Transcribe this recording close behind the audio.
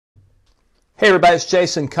Hey everybody, it's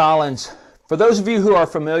Jason Collins. For those of you who are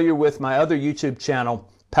familiar with my other YouTube channel,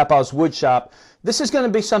 Papa's Woodshop, this is going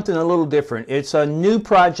to be something a little different. It's a new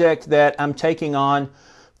project that I'm taking on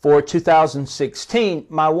for 2016.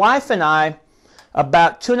 My wife and I,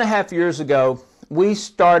 about 2.5 years ago, we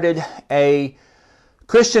started a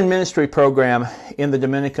Christian ministry program in the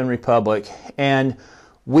Dominican Republic, and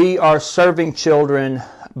we are serving children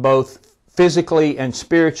both physically and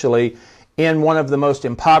spiritually in one of the most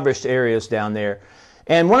impoverished areas down there.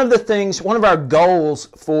 And one of our goals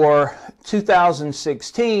for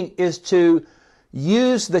 2016 is to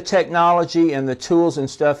use the technology and the tools and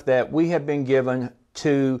stuff that we have been given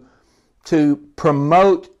to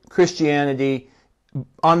promote Christianity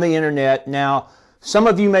on the internet. Now, some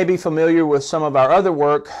of you may be familiar with some of our other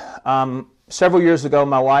work. Several years ago,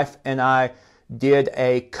 my wife and I did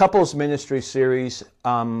a couples ministry series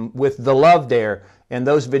with The Love Dare, and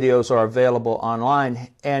those videos are available online.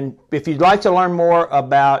 And if you'd like to learn more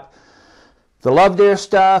about the Love Dare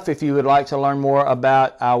stuff, if you would like to learn more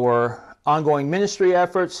about our ongoing ministry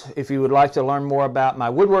efforts, if you would like to learn more about my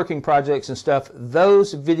woodworking projects and stuff,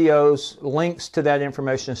 those videos, links to that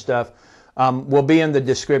information and stuff, will be in the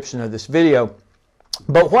description of this video.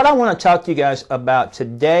 But what I want to talk to you guys about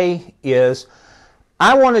today is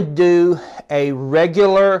I want to do a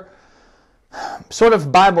regular sort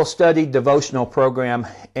of Bible study devotional program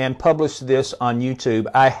and publish this on YouTube.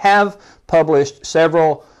 I have published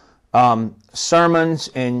several sermons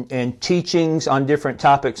and teachings on different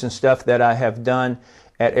topics and stuff that I have done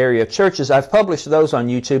at area churches. I've published those on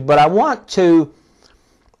YouTube, but I want to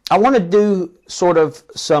do sort of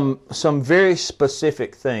some very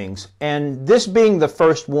specific things. And this being the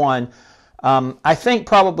first one, I think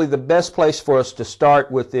probably the best place for us to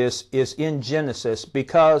start with this is in Genesis,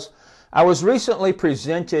 because I was recently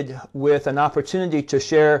presented with an opportunity to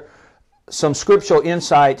share some scriptural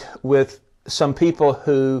insight with some people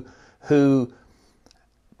who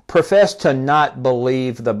profess to not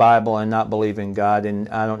believe the Bible and not believe in God. And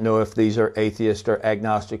I don't know if these are atheist or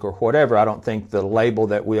agnostic or whatever. I don't think the label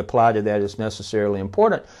that we apply to that is necessarily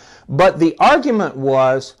important. But the argument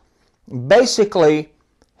was basically,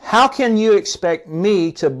 how can you expect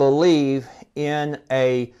me to believe in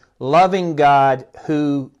a loving God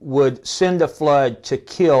who would send a flood to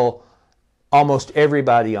kill almost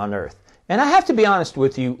everybody on earth? And I have to be honest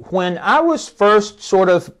with you, when I was first sort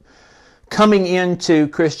of coming into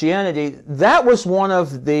Christianity, that was one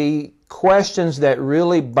of the questions that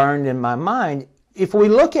really burned in my mind. If we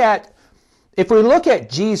look at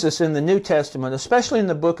Jesus in the New Testament, especially in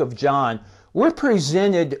the book of John, we're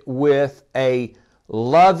presented with a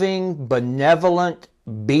loving, benevolent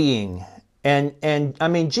being. And I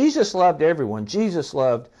mean, Jesus loved everyone. Jesus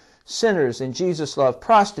loved sinners, and Jesus loved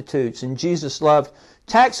prostitutes, and Jesus loved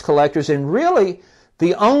tax collectors. And really,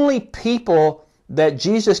 the only people that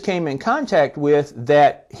Jesus came in contact with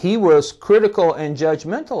that he was critical and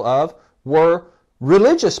judgmental of were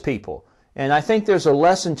religious people. And I think there's a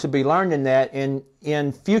lesson to be learned in that.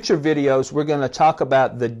 In future videos, we're going to talk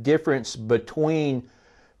about the difference between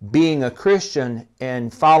being a Christian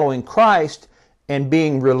and following Christ and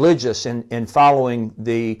being religious and following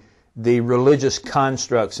the religious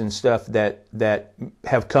constructs and stuff that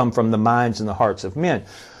have come from the minds and the hearts of men.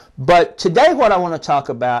 But today what I want to talk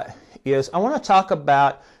about is I want to talk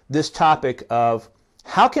about this topic of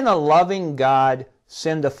how can a loving God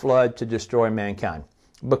send a flood to destroy mankind?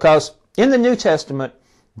 Because in the New Testament,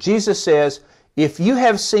 Jesus says, if you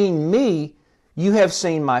have seen me, you have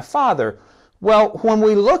seen my Father. Well, when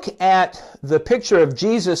we look at the picture of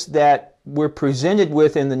Jesus that we're presented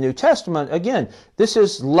with in the New Testament, again, this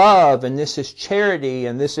is love, and this is charity,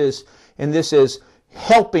 and this is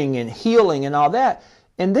helping and healing and all that.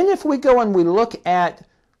 And then if we go and we look at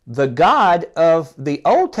the God of the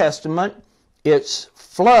Old Testament, it's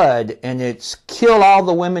flood, and it's kill all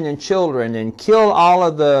the women and children, and kill all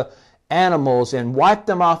of the animals, and wipe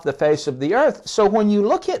them off the face of the earth. So when you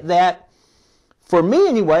look at that, for me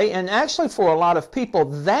anyway, and actually for a lot of people,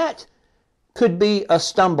 that could be a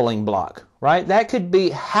stumbling block, right? That could be,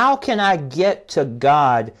 how can I get to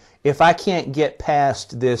God if I can't get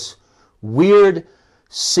past this weird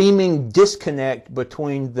seeming disconnect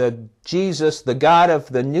between the Jesus, the God of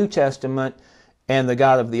the New Testament, and the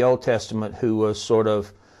God of the Old Testament, who was sort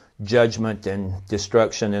of judgment and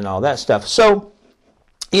destruction and all that stuff. So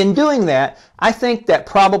in doing that, I think that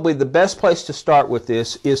probably the best place to start with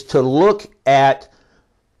this is to look at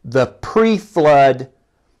the pre-flood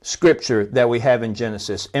scripture that we have in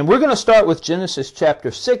Genesis. And we're going to start with Genesis chapter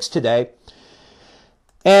 6 today.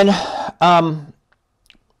 And I'm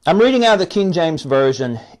reading out of the King James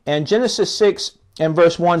Version. And Genesis 6 and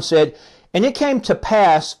verse 1 said, And it came to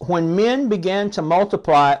pass, when men began to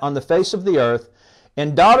multiply on the face of the earth,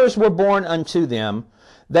 and daughters were born unto them,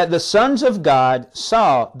 that the sons of God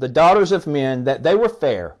saw the daughters of men, that they were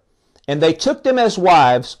fair, and they took them as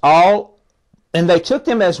wives,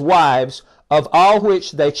 of all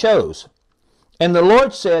which they chose. And the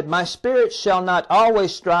Lord said, My spirit shall not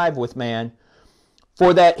always strive with man,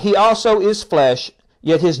 for that he also is flesh,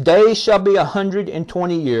 yet his days shall be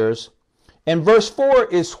 120 years. And verse 4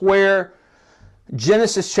 is where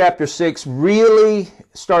Genesis chapter 6 really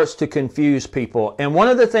starts to confuse people. And one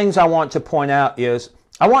of the things I want to point out is,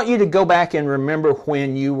 I want you to go back and remember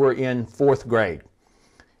when you were in 4th grade.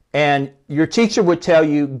 And your teacher would tell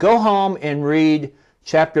you, go home and read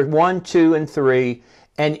chapter 1, 2, and 3.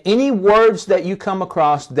 And any words that you come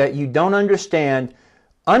across that you don't understand,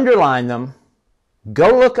 underline them,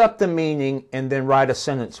 go look up the meaning, and then write a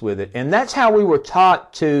sentence with it. And that's how we were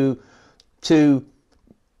taught to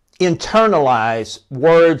internalize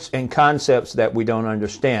words and concepts that we don't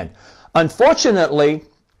understand. Unfortunately,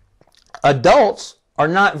 adults are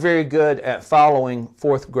not very good at following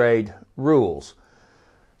 4th grade rules.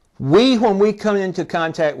 When we come into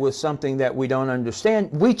contact with something that we don't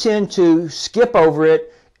understand, we tend to skip over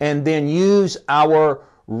it and then use our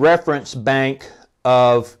reference bank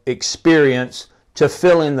of experience to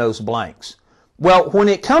fill in those blanks. Well, when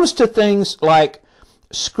it comes to things like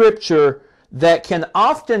Scripture that can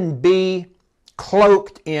often be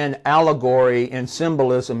cloaked in allegory and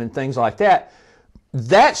symbolism and things like that,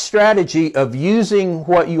 that strategy of using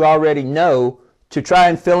what you already know to try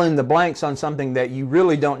and fill in the blanks on something that you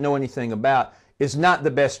really don't know anything about is not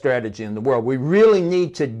the best strategy in the world. We really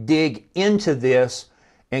need to dig into this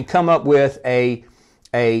and come up with a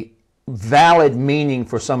valid meaning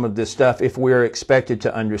for some of this stuff if we're expected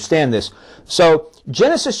to understand this. So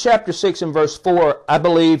Genesis chapter 6 and verse 4, I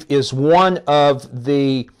believe, is one of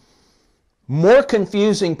the more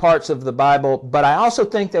confusing parts of the Bible, but I also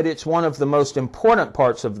think that it's one of the most important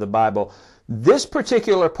parts of the Bible. This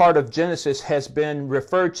particular part of Genesis has been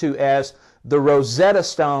referred to as the Rosetta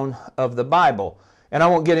Stone of the Bible. And I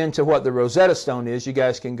won't get into what the Rosetta Stone is. You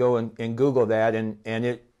guys can go and Google that. And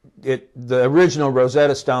the original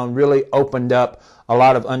Rosetta Stone really opened up a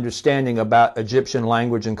lot of understanding about Egyptian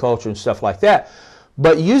language and culture and stuff like that.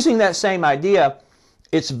 But using that same idea,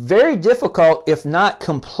 it's very difficult, if not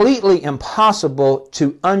completely impossible,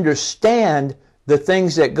 to understand the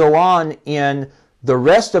things that go on in the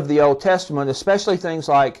rest of the Old Testament, especially things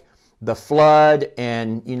like the flood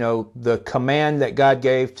and, the command that God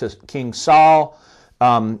gave to King Saul,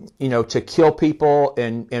 to kill people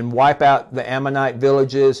and wipe out the Ammonite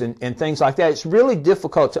villages and things like that. It's really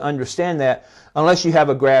difficult to understand that unless you have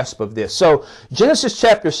a grasp of this. So Genesis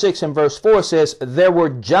chapter 6 and verse 4 says, There were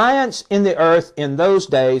giants in the earth in those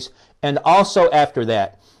days, and also after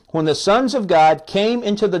that, when the sons of God came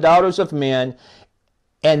into the daughters of men,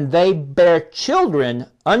 and they bare children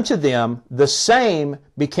unto them, the same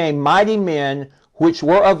became mighty men, which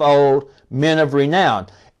were of old, men of renown.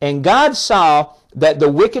 And God saw that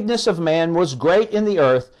the wickedness of man was great in the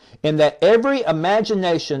earth, and that every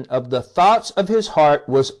imagination of the thoughts of his heart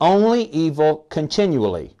was only evil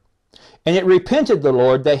continually. And it repented the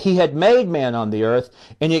Lord that he had made man on the earth,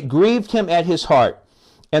 and it grieved him at his heart.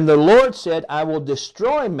 And the Lord said, I will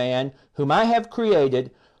destroy man, whom I have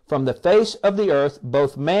created, from the face of the earth,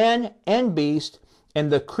 both man and beast,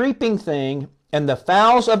 and the creeping thing, and the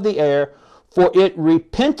fowls of the air, for it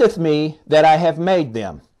repenteth me that I have made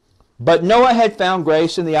them. But Noah had found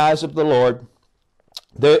grace in the eyes of the Lord.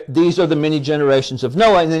 These are the many generations of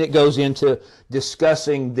Noah, and then it goes into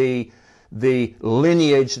discussing the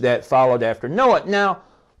lineage that followed after Noah. Now,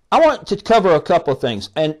 I want to cover a couple of things,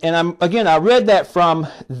 and I read that from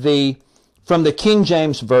the King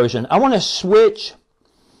James Version. I want to switch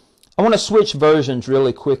versions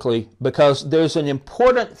really quickly because there's an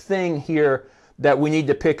important thing here that we need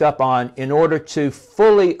to pick up on in order to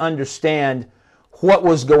fully understand what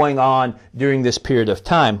was going on during this period of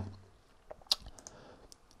time.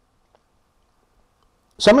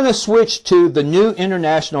 So I'm going to switch to the New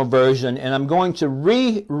International Version, and I'm going to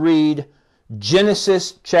reread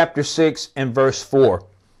Genesis chapter 6 and verse 4.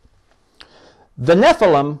 The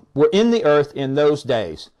Nephilim were in the earth in those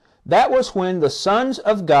days. That was when the sons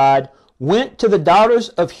of God went to the daughters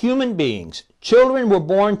of human beings. Children were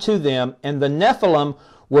born to them, and the Nephilim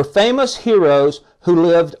were famous heroes who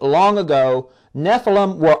lived long ago.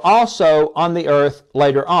 Nephilim were also on the earth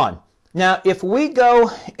later on. Now, if we go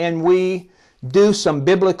and we do some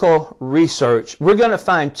biblical research, we're going to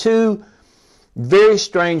find two very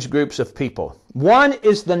strange groups of people. One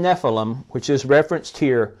is the Nephilim, which is referenced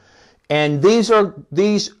here, and these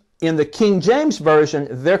in the King James Version,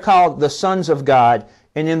 they're called the sons of God,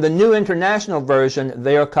 and in the New International Version,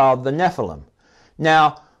 they are called the Nephilim.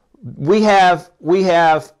 Now, we have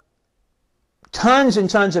tons and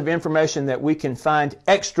tons of information that we can find,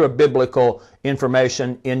 extra biblical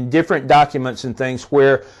information in different documents and things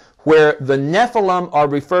where the Nephilim are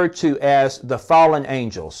referred to as the fallen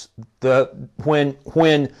angels.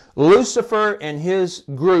 When Lucifer and his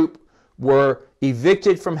group were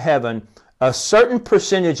evicted from heaven, a certain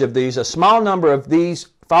percentage of these, a small number of these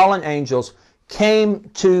fallen angels, came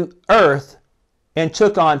to earth and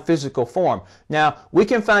took on physical form. Now, we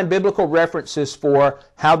can find biblical references for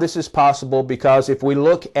how this is possible, because if we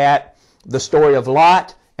look at the story of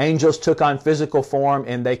Lot, angels took on physical form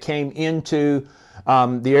and they came into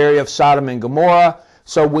the area of Sodom and Gomorrah.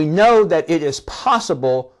 So we know that it is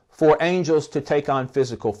possible for angels to take on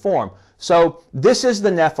physical form. So this is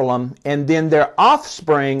the Nephilim, and then their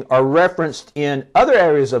offspring are referenced in other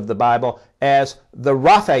areas of the Bible as the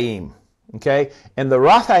Raphaim. Okay? And the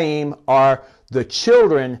Raphaim are the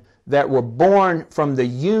children that were born from the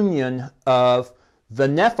union of the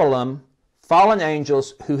Nephilim, fallen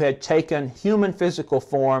angels who had taken human physical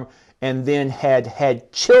form and then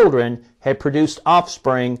had children, had produced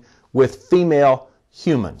offspring with female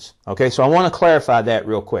humans. Okay, so I want to clarify that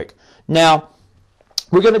real quick. Now,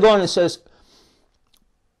 we're going to go on and it says,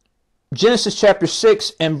 Genesis chapter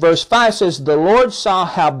 6 and verse 5 says, "The Lord saw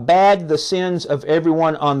how bad the sins of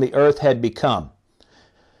everyone on the earth had become."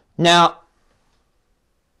 Now,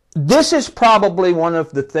 this is probably one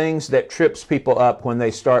of the things that trips people up when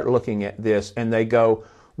they start looking at this and they go,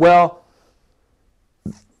 well,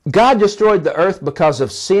 God destroyed the earth because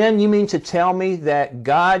of sin? You mean to tell me that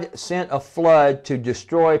God sent a flood to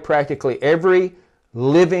destroy practically every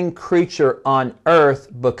living creature on earth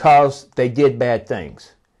because they did bad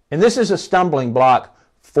things? And this is a stumbling block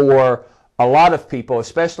for a lot of people,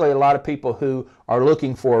 especially a lot of people who are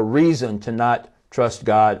looking for a reason to not trust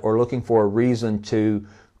God or looking for a reason to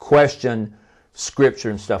question Scripture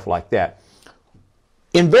and stuff like that.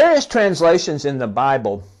 In various translations in the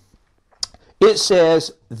Bible, it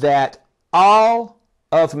says that all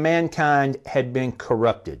of mankind had been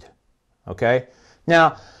corrupted. Okay?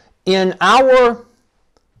 Now, in our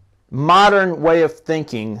modern way of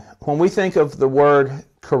thinking, when we think of the word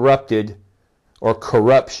corrupted or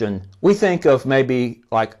corruption, we think of maybe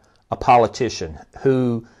like a politician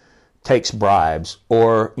who takes bribes,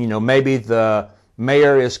 or maybe the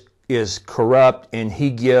mayor is corrupt and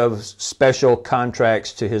he gives special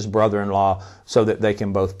contracts to his brother-in-law so that they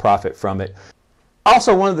can both profit from it.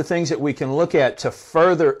 Also, one of the things that we can look at to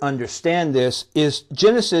further understand this is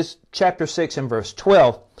Genesis chapter 6 and verse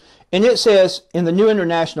 12. And it says in the New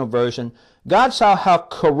International Version, "God saw how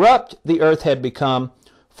corrupt the earth had become,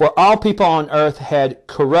 for all people on earth had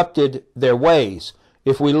corrupted their ways."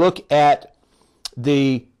 If we look at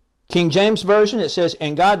the King James Version, it says,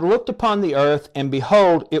 "And God looked upon the earth, and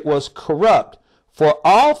behold, it was corrupt, for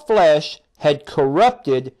all flesh had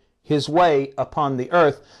corrupted his way upon the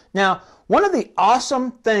earth." Now, one of the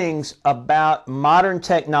awesome things about modern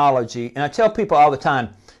technology, and I tell people all the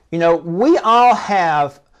time, we all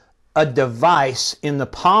have a device in the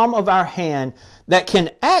palm of our hand that can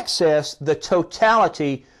access the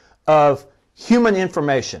totality of human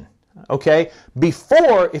information. Okay?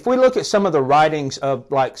 Before, if we look at some of the writings of,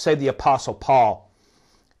 like, say, the Apostle Paul,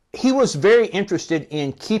 he was very interested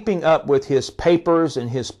in keeping up with his papers and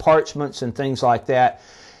his parchments and things like that.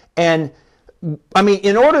 And, I mean,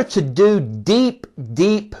 in order to do deep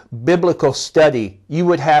biblical study, you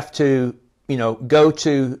would have to, go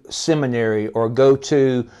to seminary or go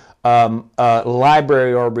to a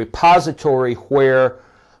library or a repository where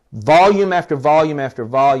volume after volume after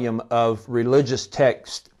volume of religious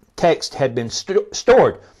text had been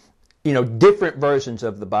stored. Different versions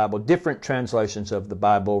of the Bible, different translations of the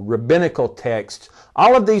Bible, rabbinical texts,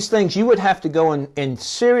 all of these things. You would have to go and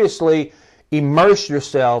seriously immerse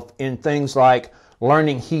yourself in things like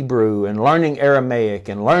learning Hebrew and learning Aramaic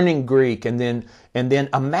and learning Greek, and then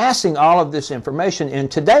amassing all of this information.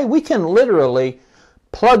 And today we can literally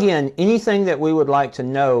plug in anything that we would like to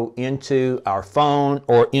know into our phone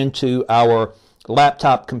or into our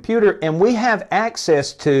laptop computer, and we have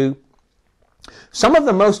access to some of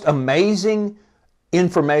the most amazing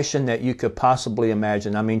information that you could possibly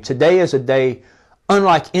imagine. I mean, today is a day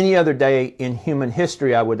unlike any other day in human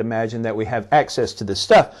history, I would imagine, that we have access to this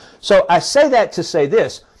stuff. So I say that to say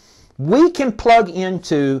this: we can plug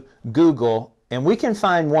into Google and we can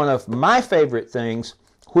find one of my favorite things,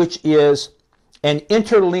 which is an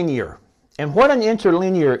interlinear. And what an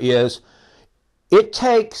interlinear is, it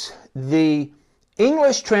takes the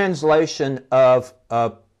English translation of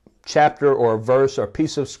a chapter or a verse or a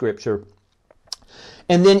piece of Scripture,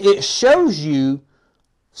 and then it shows you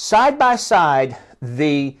side by side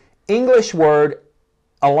the English word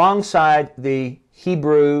alongside the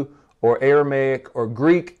Hebrew or Aramaic or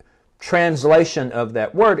Greek translation of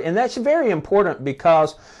that word. And that's very important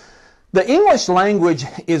because the English language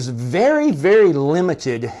is very, very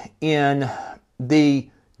limited in the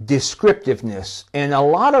descriptiveness, and a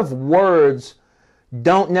lot of words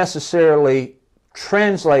don't necessarily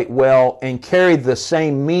translate well and carry the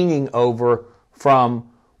same meaning over from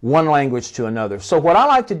one language to another. So what I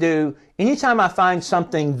like to do, anytime I find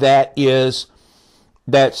something that's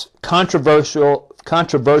controversial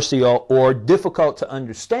or difficult to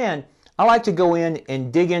understand, I like to go in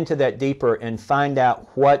and dig into that deeper and find out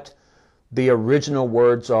what the original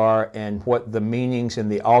words are and what the meanings and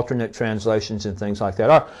the alternate translations and things like that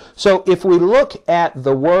are. So if we look at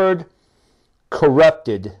the word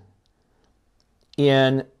corrupted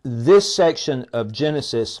in this section of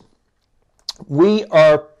Genesis, we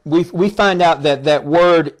find out that that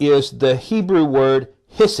word is the Hebrew word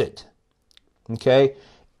hissed, okay,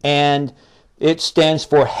 and it stands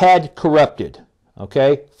for had corrupted,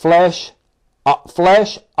 okay. Flesh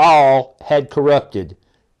all had corrupted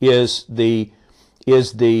is the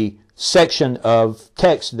section of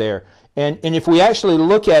text there, and if we actually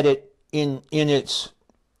look at it in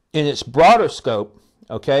its broader scope,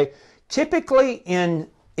 okay, typically in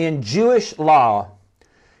Jewish law,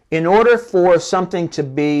 in order for something to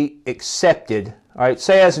be accepted, all right,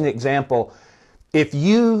 say as an example, if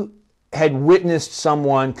you had witnessed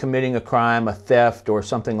someone committing a crime, a theft or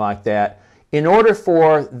something like that, in order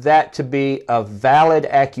for that to be a valid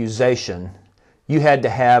accusation, you had to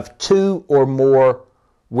have 2 or more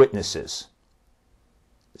witnesses.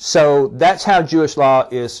 So that's how Jewish law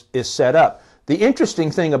is set up. The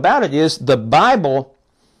interesting thing about it is the Bible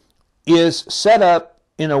is set up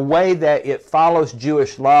in a way that it follows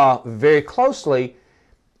Jewish law very closely,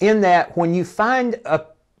 in that when you find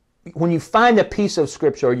a piece of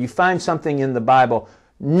Scripture or you find something in the Bible,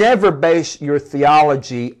 never base your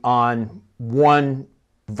theology on one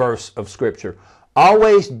verse of Scripture.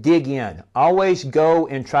 Always dig in. Always go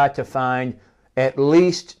and try to find at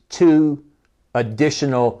least 2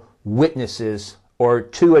 additional witnesses or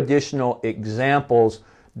 2 additional examples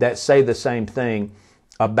that say the same thing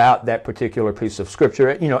about that particular piece of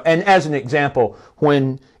Scripture. You know, and as an example,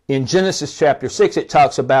 when in Genesis chapter 6 it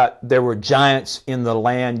talks about there were giants in the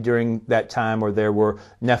land during that time, or there were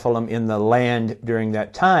Nephilim in the land during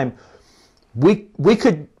that time, we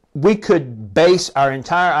could base our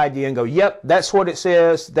entire idea and go, yep, that's what it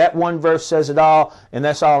says, that one verse says it all, and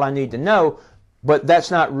that's all I need to know. But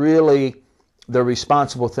that's not really the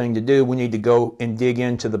responsible thing to do. We need to go and dig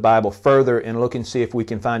into the Bible further and look and see if we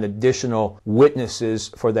can find additional witnesses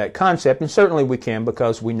for that concept. And certainly we can,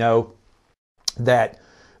 because we know that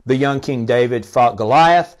the young King David fought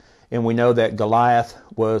Goliath, and we know that Goliath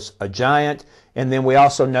was a giant. And then we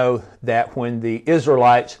also know that when the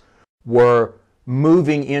Israelites were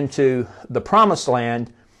moving into the Promised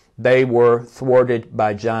Land, they were thwarted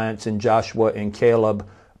by giants, and Joshua and Caleb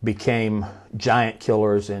became giant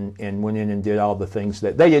killers and went in and did all the things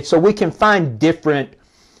that they did. So we can find different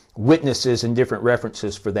witnesses and different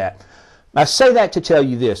references for that. I say that to tell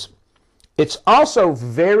you this. It's also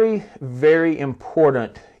very, very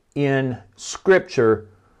important in Scripture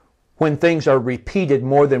when things are repeated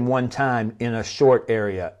more than one time in a short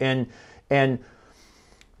area. And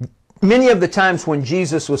many of the times when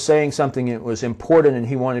Jesus was saying something that was important and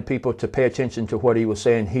he wanted people to pay attention to what he was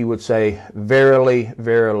saying, he would say, verily,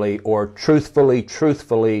 verily, or truthfully,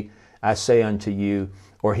 truthfully, I say unto you.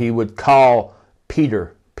 Or he would call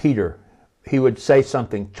Peter, Peter. He would say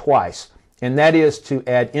something twice. And that is to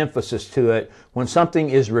add emphasis to it. When something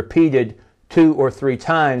is repeated 2 or 3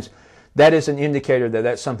 times, that is an indicator that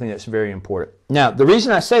that's something that's very important. Now, the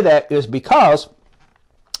reason I say that is because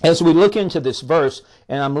as we look into this verse,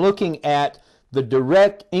 and I'm looking at the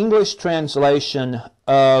direct English translation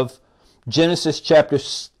of Genesis chapter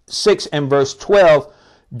 6 and verse 12,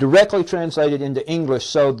 directly translated into English.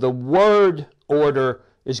 So the word order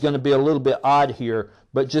is going to be a little bit odd here,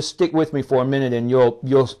 but just stick with me for a minute and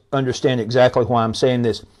you'll understand exactly why I'm saying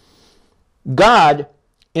this. God,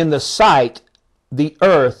 in the sight, the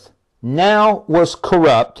earth now was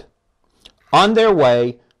corrupt, on their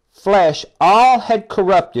way, flesh all had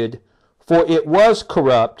corrupted, for it was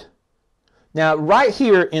corrupt. Now, right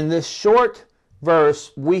here in this short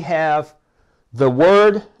verse, we have the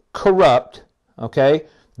word corrupt, okay?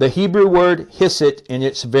 The Hebrew word hissed in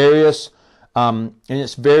its various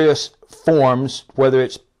forms, whether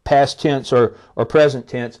it's past tense or present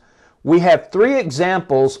tense. we have three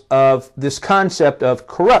examples of this concept of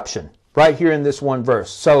corruption right here in this one verse.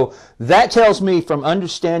 So that tells me, from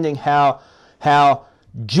understanding how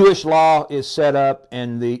Jewish law is set up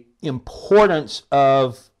and the importance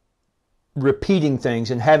of repeating things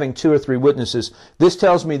and having two or three witnesses, this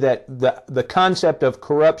tells me that the concept of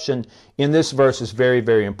corruption in this verse is very,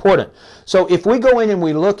 very important. So if we go in and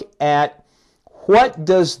we look at what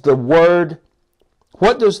does the word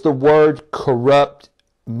corrupt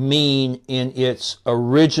mean in its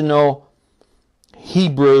original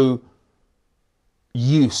Hebrew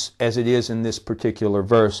use as it is in this particular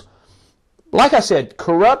verse. Like I said,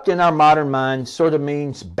 corrupt in our modern mind sort of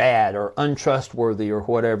means bad or untrustworthy or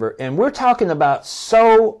whatever. And we're talking about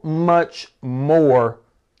so much more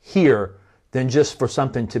here than just for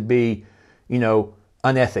something to be,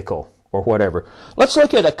 unethical or whatever. Let's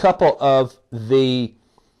look at a couple of the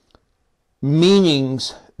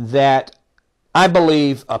meanings that I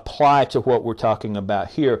believe apply to what we're talking about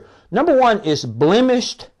here. Number one is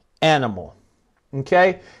blemished animal.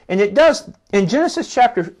 Okay? And it does, in Genesis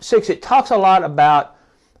chapter 6, it talks a lot about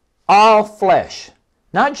all flesh.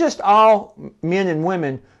 Not just all men and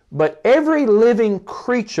women, but every living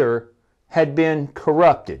creature had been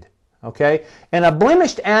corrupted. Okay? And a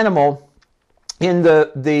blemished animal, in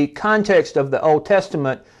the context of the Old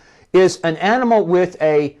Testament, is an animal with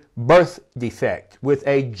a birth defect, with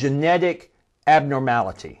a genetic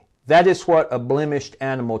abnormality. That is what a blemished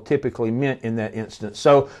animal typically meant in that instance.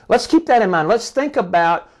 So let's keep that in mind. Let's think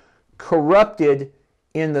about corrupted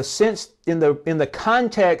in the sense, in the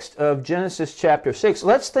context of Genesis chapter 6.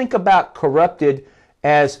 Let's think about corrupted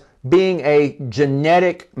as being a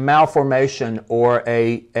genetic malformation or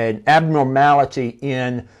an abnormality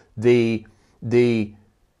in the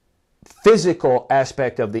physical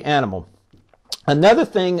aspect of the animal. Another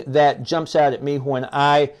thing that jumps out at me when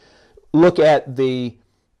I look at the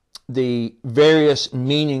various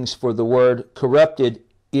meanings for the word corrupted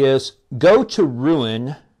is go to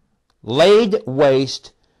ruin, laid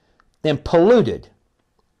waste, and polluted.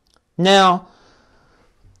 Now,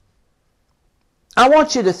 I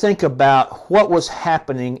want you to think about what was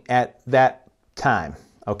happening at that time,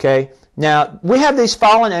 okay? Now, we have these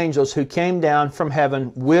fallen angels who came down from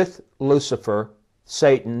heaven with Lucifer,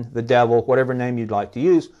 Satan, the devil, whatever name you'd like to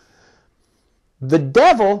use. The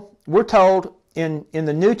devil, we're told in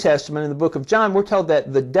the New Testament, in the book of John, we're told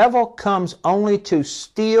that the devil comes only to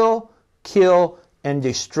steal, kill, and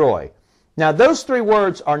destroy. Now, those three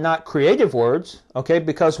words are not creative words, okay,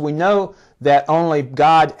 because we know that only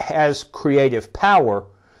God has creative power.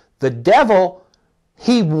 The devil,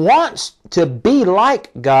 he wants to be like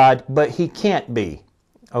God, but he can't be,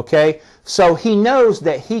 okay? So he knows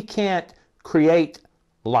that he can't create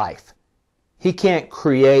life. He can't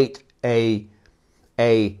create a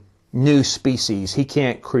new species. He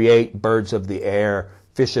can't create birds of the air,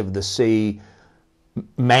 fish of the sea,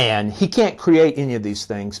 man. He can't create any of these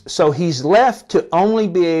things. So he's left to only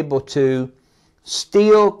be able to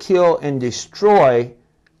steal, kill, and destroy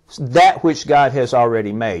that which God has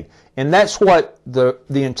already made. And that's what the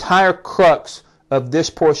entire crux of this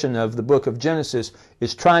portion of the book of Genesis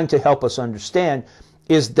is trying to help us understand,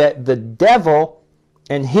 is that the devil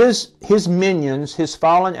and his minions, his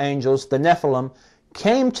fallen angels, the Nephilim,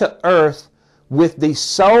 came to earth with the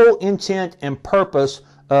sole intent and purpose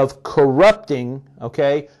of corrupting,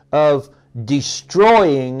 okay, of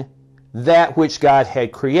destroying that which God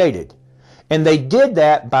had created. And they did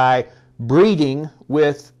that by breeding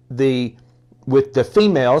with the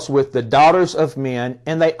females, with the daughters of men.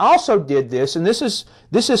 And they also did this, and this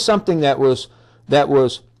is something that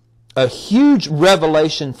was a huge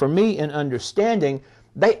revelation for me in understanding.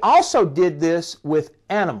 They also did this with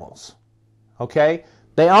animals. Okay?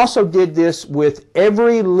 They also did this with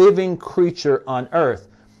every living creature on earth.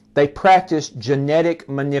 They practiced genetic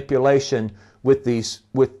manipulation with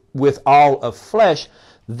all of flesh.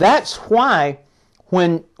 That's why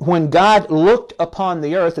when God looked upon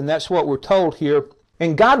the earth, and that's what we're told here,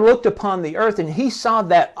 and God looked upon the earth and he saw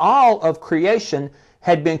that all of creation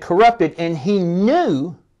had been corrupted, and he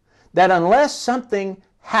knew that unless something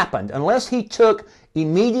happened, unless he took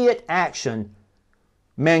immediate action,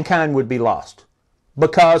 mankind would be lost.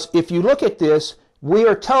 Because if you look at this, we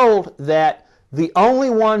are told that the only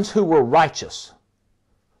ones who were righteous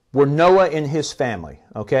were Noah and his family,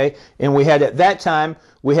 okay? And we had, at that time,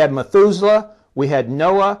 we had Methuselah, we had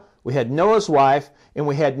Noah, we had Noah's wife, and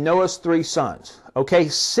we had Noah's 3 sons, okay?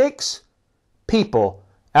 6 people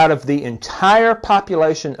out of the entire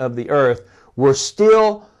population of the earth were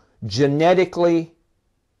still genetically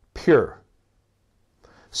pure.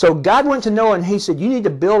 So God went to Noah and he said, you need to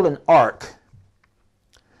build an ark.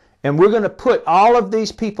 and we're going to put all of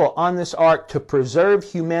these people on this ark to preserve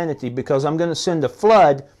humanity, because I'm going to send a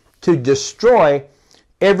flood to destroy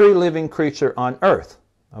every living creature on earth.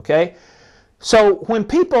 Okay? So when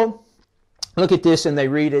people look at this and they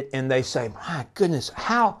read it and they say, my goodness,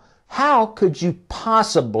 how could you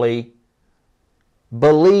possibly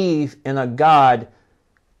believe in a God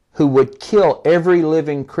who would kill every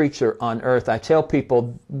living creature on earth? I tell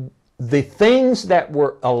people, the things that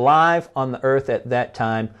were alive on the earth at that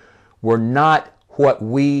time were not what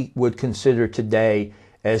we would consider today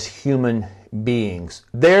as human beings.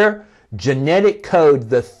 Their genetic code,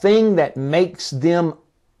 the thing that makes them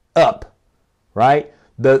up, right?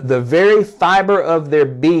 The very fiber of their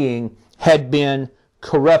being had been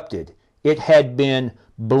corrupted. It had been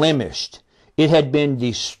blemished. It had been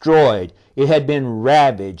destroyed. It had been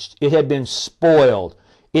ravaged. It had been spoiled.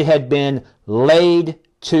 It had been laid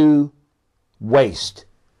to waste.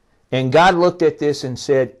 And God looked at this and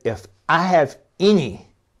said, if I have any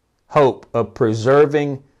hope of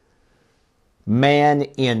preserving man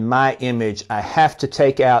in my image, I have to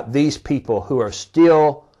take out these people who are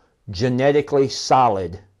still genetically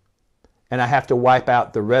solid, and I have to wipe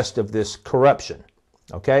out the rest of this corruption.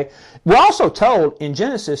 Okay? We're also told in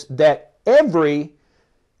Genesis that every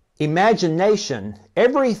imagination,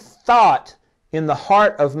 every thought in the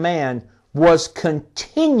heart of man was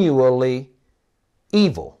continually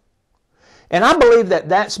evil. And I believe that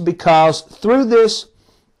that's because through this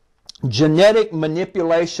genetic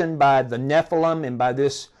manipulation by the Nephilim and by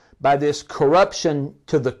this corruption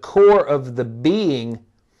to the core of the being,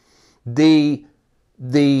 the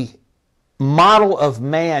model of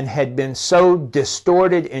man had been so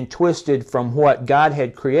distorted and twisted from what God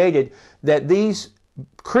had created that these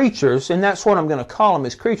creatures, and that's what I'm going to call them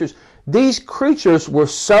as creatures, these creatures were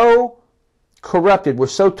so corrupted, were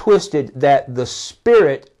so twisted that the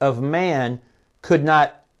spirit of man could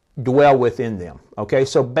not dwell within them. Okay,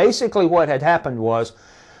 so basically what had happened was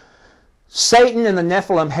Satan and the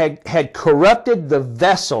Nephilim had corrupted the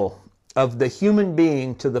vessel of the human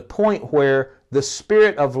being to the point where the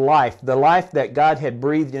spirit of life, the life that God had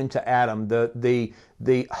breathed into Adam,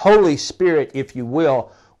 the Holy Spirit, if you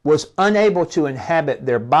will, was unable to inhabit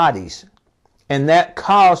their bodies. And that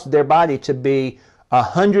caused their body to be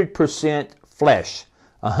 100% flesh,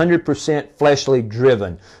 100% fleshly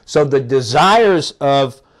driven. So the desires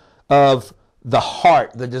of the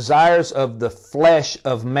heart, the desires of the flesh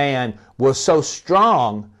of man was so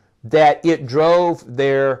strong that it drove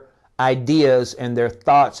their ideas and their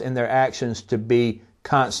thoughts and their actions to be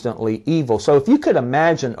constantly evil. So if you could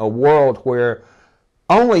imagine a world where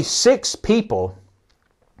only 6 people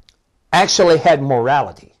actually had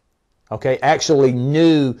morality, okay, actually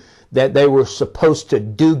knew that they were supposed to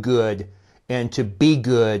do good and to be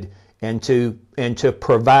good and to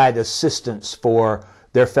provide assistance for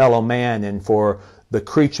their fellow man and for the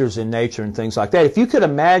creatures in nature and things like that. If you could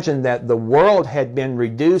imagine that the world had been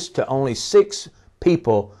reduced to only 6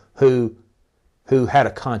 people who had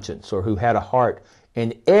a conscience or who had a heart,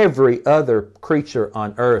 and every other creature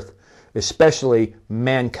on earth, especially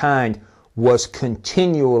mankind, was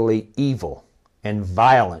continually evil and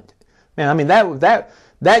violent. Man, I mean, that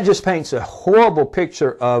just paints a horrible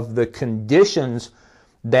picture of the conditions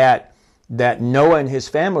that Noah and his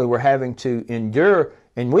family were having to endure.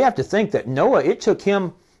 And we have to think that Noah, it took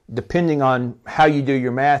him, depending on how you do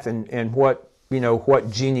your math and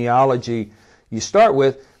what genealogy you start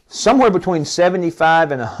with, somewhere between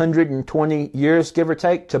 75 and 120 years, give or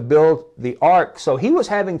take, to build the ark. So he was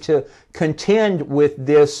having to contend with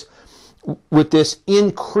this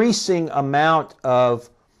increasing amount of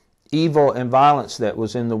evil and violence that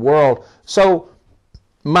was in the world. So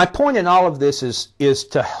my point in all of this is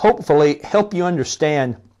to hopefully help you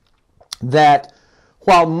understand that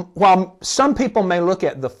while some people may look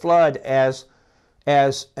at the flood as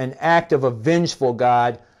an act of a vengeful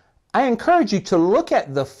God, I encourage you to look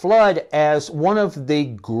at the flood as one of the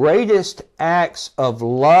greatest acts of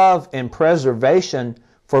love and preservation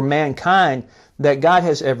for mankind that God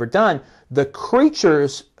has ever done. The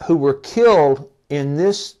creatures who were killed in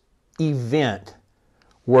this event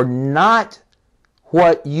were not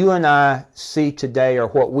what you and I see today or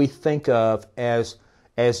what we think of as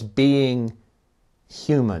being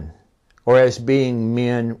human or as being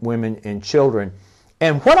men, women, and children.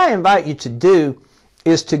 And what I invite you to do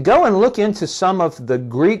is to go and look into some of the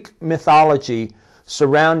Greek mythology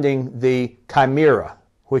surrounding the chimera,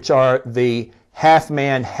 which are the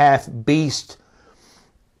half-man, half-beast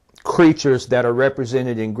creatures that are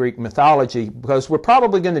represented in Greek mythology, because we're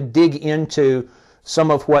probably going to dig into some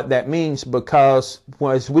of what that means, because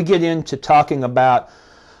as we get into talking about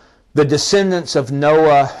the descendants of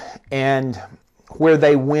Noah and where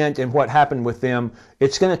they went and what happened with them,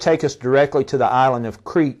 it's going to take us directly to the island of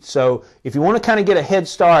Crete. So if you want to kind of get a head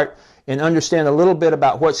start and understand a little bit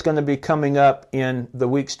about what's going to be coming up in the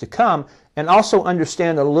weeks to come, and also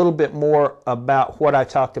understand a little bit more about what I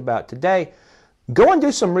talked about today, go and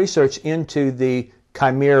do some research into the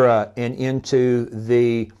chimera and into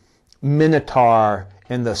the minotaur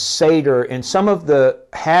and the satyr and some of the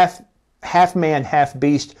half man, half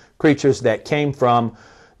beast creatures that came from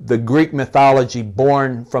the Greek mythology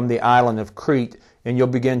born from the island of Crete, and you'll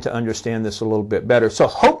begin to understand this a little bit better. So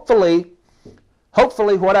hopefully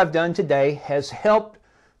what I've done today has helped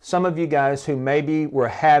some of you guys who maybe were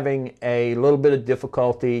having a little bit of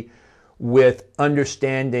difficulty with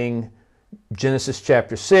understanding Genesis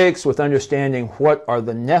chapter 6, with understanding what are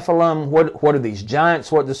the Nephilim, what are these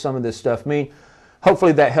giants, what does some of this stuff mean.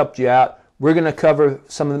 Hopefully that helped you out. We're going to cover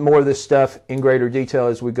more of this stuff in greater detail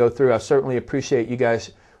as we go through. I certainly appreciate you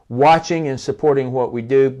guys watching and supporting what we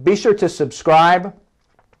do. Be sure to subscribe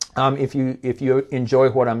if you enjoy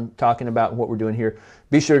what I'm talking about and what we're doing here.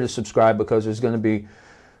 Be sure to subscribe, because there's going to be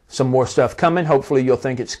some more stuff coming. Hopefully you'll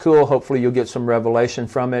think it's cool. Hopefully you'll get some revelation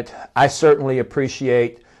from it. I certainly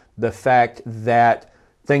appreciate the fact that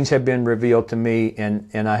things have been revealed to me,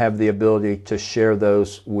 and I have the ability to share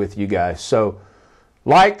those with you guys. So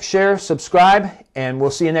like, share, subscribe, and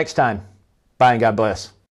we'll see you next time. Bye, and God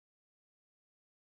bless.